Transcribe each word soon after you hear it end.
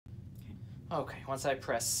Okay, once I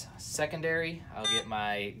press secondary, I'll get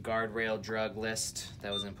my guardrail drug list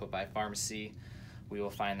that was input by pharmacy. We will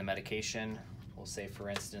find the medication. We'll say, for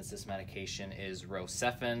instance, this medication is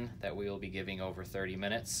Rocephin that we will be giving over 30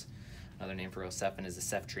 minutes. Another name for Rocephin is the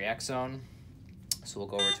ceftriaxone. So we'll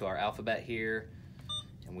go over to our alphabet here,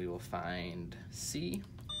 and we will find C.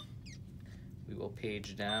 We will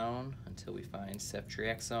page down until we find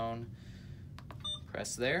ceftriaxone.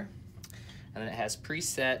 Press there. And then it has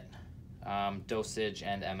preset dosage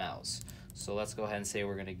and mLs. So let's go ahead and say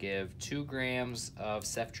we're going to give 2 grams of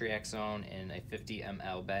ceftriaxone in a 50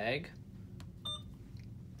 ml bag.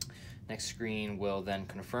 Next screen will then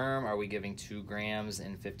confirm, are we giving 2 grams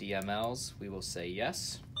in 50 mLs? We will say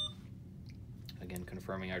yes. Again,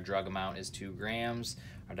 confirming our drug amount is 2 grams,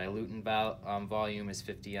 our diluent volume is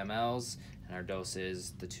 50 mLs, and our dose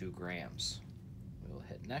is the 2 grams. We will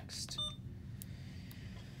hit next.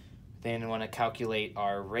 Then we want to calculate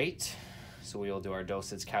our rate. So we will do our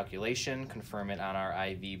dosage calculation, confirm it on our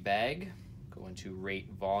IV bag, go into rate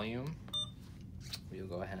volume. We will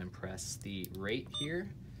go ahead and press the rate here.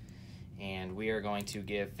 And we are going to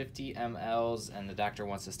give 50 mLs, and the doctor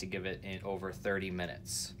wants us to give it in over 30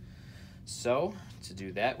 minutes. So to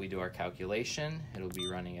do that, we do our calculation. It'll be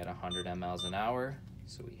running at 100 mLs an hour.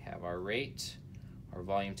 So we have our rate, our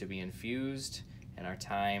volume to be infused, and our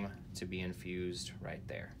time to be infused right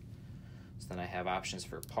there. So then I have options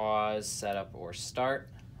for pause, setup, or start.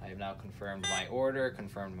 I have now confirmed my order,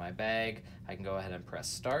 confirmed my bag. I can go ahead and press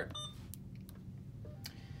start.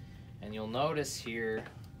 And you'll notice here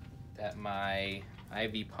that my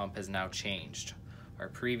IV pump has now changed. Our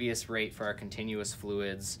previous rate for our continuous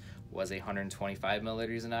fluids was 125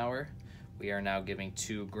 milliliters an hour. We are now giving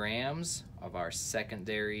 2 grams of our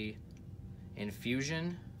secondary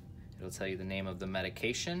infusion. It'll tell you the name of the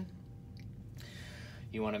medication.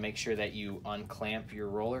 You want to make sure that you unclamp your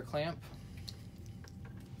roller clamp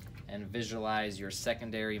and visualize your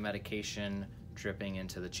secondary medication dripping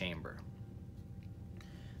into the chamber.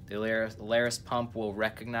 The Alaris pump will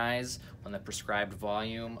recognize when the prescribed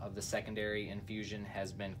volume of the secondary infusion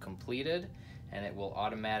has been completed, and it will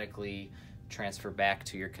automatically transfer back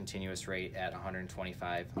to your continuous rate at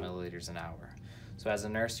 125 milliliters an hour. So as a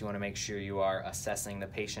nurse, you want to make sure you are assessing the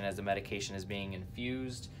patient as the medication is being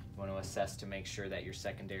infused. You want to assess to make sure that your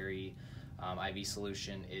secondary IV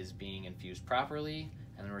solution is being infused properly,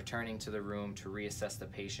 and then returning to the room to reassess the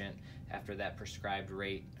patient after that prescribed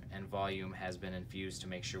rate and volume has been infused to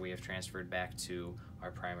make sure we have transferred back to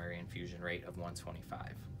our primary infusion rate of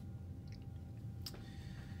 125.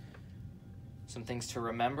 Some things to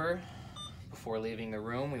remember before leaving the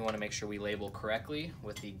room: we want to make sure we label correctly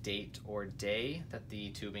with the date or day that the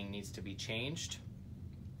tubing needs to be changed.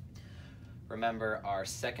 Remember, our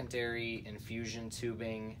secondary infusion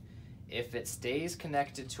tubing, if it stays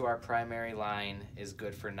connected to our primary line, is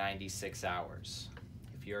good for 96 hours.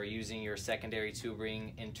 If you are using your secondary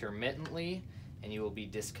tubing intermittently and you will be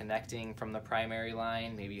disconnecting from the primary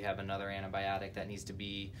line, maybe you have another antibiotic that needs to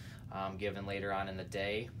be given later on in the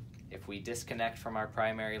day. If we disconnect from our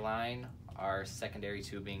primary line, our secondary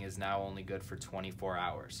tubing is now only good for 24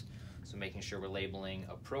 hours. So making sure we're labeling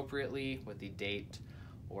appropriately with the date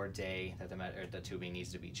or day that the tubing needs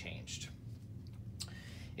to be changed.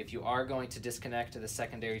 If you are going to disconnect the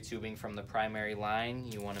secondary tubing from the primary line,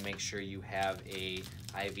 you want to make sure you have a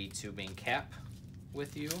IV tubing cap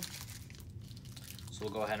with you. So we'll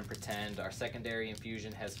go ahead and pretend our secondary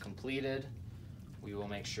infusion has completed. We will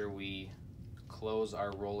make sure we close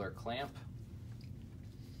our roller clamp.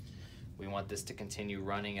 We want this to continue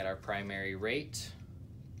running at our primary rate.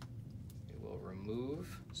 We will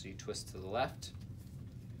remove, so you twist to the left,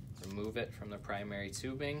 remove it from the primary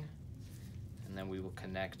tubing, and then we will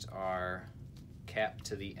connect our cap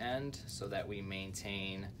to the end so that we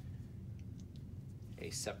maintain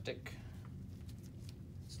aseptic.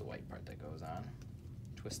 It's the white part that goes on.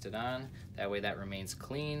 Twist it on, that way that remains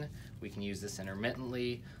clean. We can use this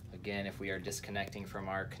intermittently. Again, if we are disconnecting from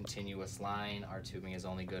our continuous line, our tubing is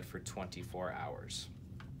only good for 24 hours.